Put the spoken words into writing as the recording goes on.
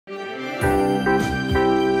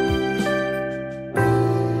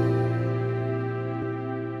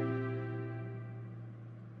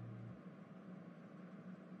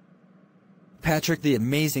Patrick the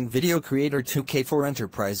Amazing Video Creator 2K4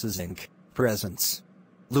 Enterprises Inc. presents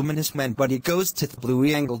Luminous Manbuddy goes to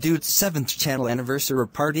TheBlueAngleDude's 7th channel anniversary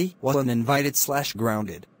party while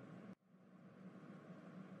uninvited/grounded.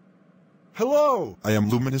 Hello, I am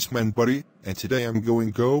Luminous Manbuddy, and today I'm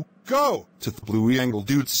going go to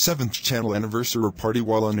TheBlueAngleDude's 7th channel anniversary party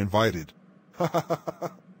while uninvited. At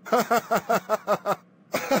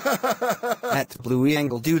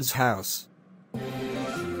TheBlueAngleDude's house.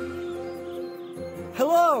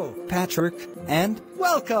 Hello, Patrick, and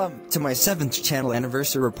welcome to my 7th channel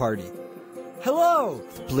anniversary party. Hello,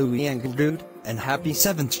 TheBlueAngleDude, and happy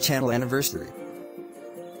 7th channel anniversary.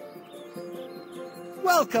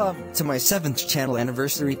 Welcome to my 7th channel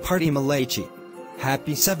anniversary party, Malachi.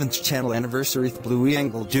 Happy 7th channel anniversary,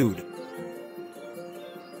 TheBlueAngleDude.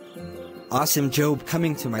 Awesome job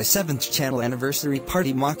coming to my 7th channel anniversary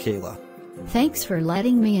party, Michaela. Thanks for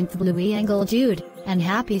letting me in, TheBlueAngleDude, and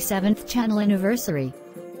happy 7th channel anniversary.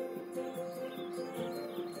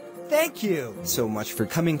 Thank you so much for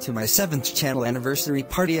coming to my 7th channel anniversary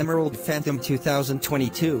party, Emerald Phantom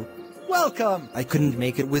 2022. Welcome! I couldn't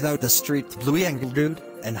make it without the street, TheBlueAngleDude,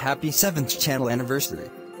 and happy 7th channel anniversary.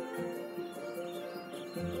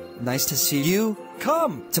 Nice to see you.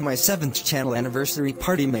 Come to my 7th channel anniversary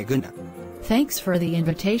party, Meguna. Thanks for the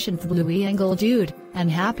invitation, TheBlueAngleDude, and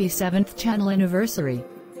happy 7th channel anniversary.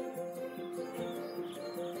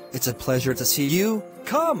 It's a pleasure to see you.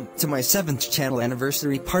 Come to my 7th channel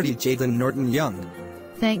anniversary party, Jaden Norton Young.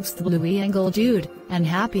 Thanks, TheBlueAngleDude, and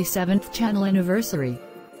happy 7th channel anniversary.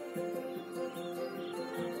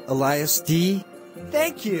 Elias D.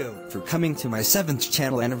 Thank you for coming to my 7th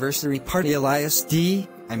channel anniversary party, Elias D.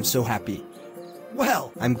 I'm so happy.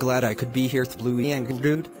 Well, I'm glad I could be here,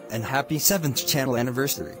 TheBlueAngleDude, and happy 7th channel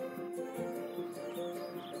anniversary.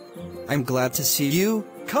 I'm glad to see you.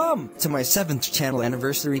 Come to my 7th channel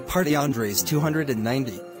anniversary party, Andres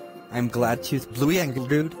 290. I'm glad to,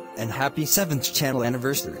 TheBlueAngleDude, and happy 7th channel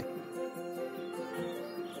anniversary.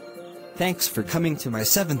 Thanks for coming to my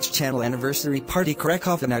 7th channel anniversary party,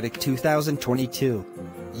 Krakow Fanatic 2022.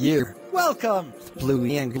 Year. Welcome,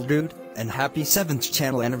 TheBlueAngleDude, and happy 7th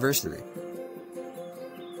channel anniversary.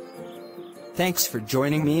 Thanks for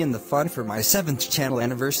joining me in the fun for my 7th channel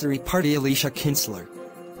anniversary party, Alicia Kinsler.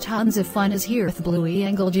 Tons of fun is here,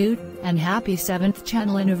 TheBlueAngleDude, and happy 7th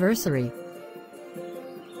channel anniversary.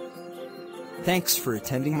 Thanks for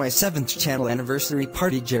attending my 7th channel anniversary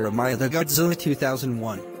party, Jeremiah the Godzilla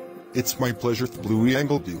 2001. It's my pleasure,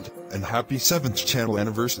 TheBlueAngleDude, and happy 7th channel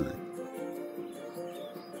anniversary.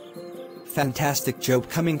 Fantastic joke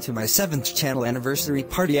coming to my 7th channel anniversary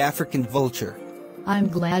party, African Vulture. I'm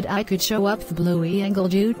glad I could show up,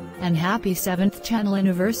 TheBlueAngleDude, and happy 7th channel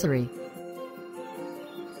anniversary.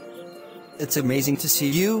 It's amazing to see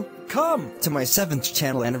you. Come to my 7th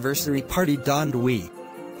channel anniversary party, Don Dewey.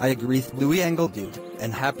 I agree, TheBlueAngleDude,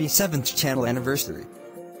 and happy 7th channel anniversary.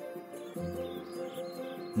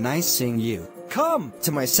 Nice seeing you. Come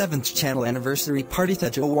to my 7th channel anniversary party,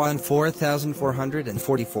 Thejowan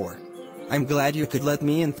 4444. I'm glad you could let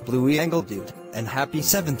me in, TheBlueAngleDude, and happy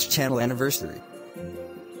 7th channel anniversary.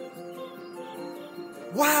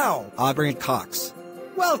 Wow! Aubrey Cox.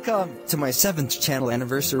 Welcome to my 7th channel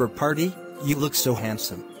anniversary party. You look so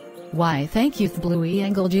handsome. Why, thank you,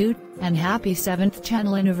 TheBlueAngleDude, and happy 7th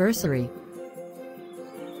channel anniversary.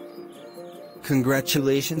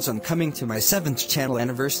 Congratulations on coming to my 7th channel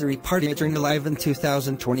anniversary party during Live in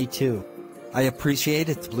 2022. I appreciate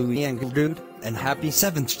it, TheBlueAngleDude, and happy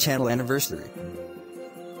 7th channel anniversary.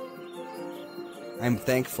 I'm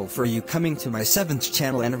thankful for you coming to my 7th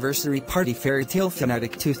channel anniversary party, Fairy Tale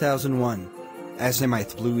Fanatic 2001. As am I,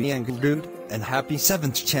 TheBlueAngleDude, and happy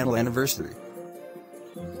 7th channel anniversary.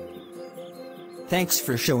 Thanks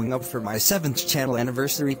for showing up for my 7th channel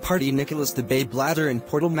anniversary party, Nicholas the Babe Ladder and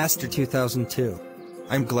Portal Master 2002.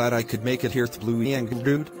 I'm glad I could make it here,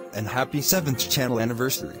 TheBlueAngleDude, and happy 7th channel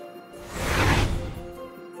anniversary.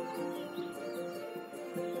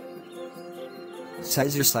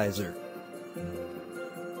 Sizer.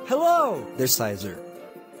 Hello there, Sizer.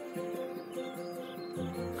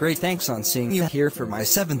 Great, thanks on seeing you here for my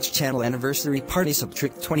 7th channel anniversary party,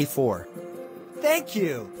 Subtrick24. Thank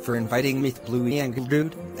you for inviting me,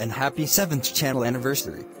 TheBlueAngleDude, and happy 7th channel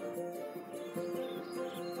anniversary.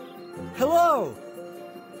 Hello!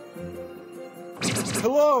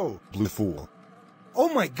 Hello, Blue Fool.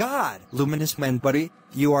 Oh my god! Luminous Manbuddy,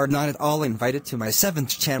 you are not at all invited to my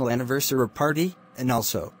 7th channel anniversary party, and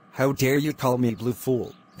also, how dare you call me Blue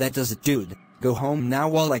Fool? That does it, dude. Go home now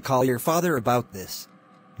while I call your father about this.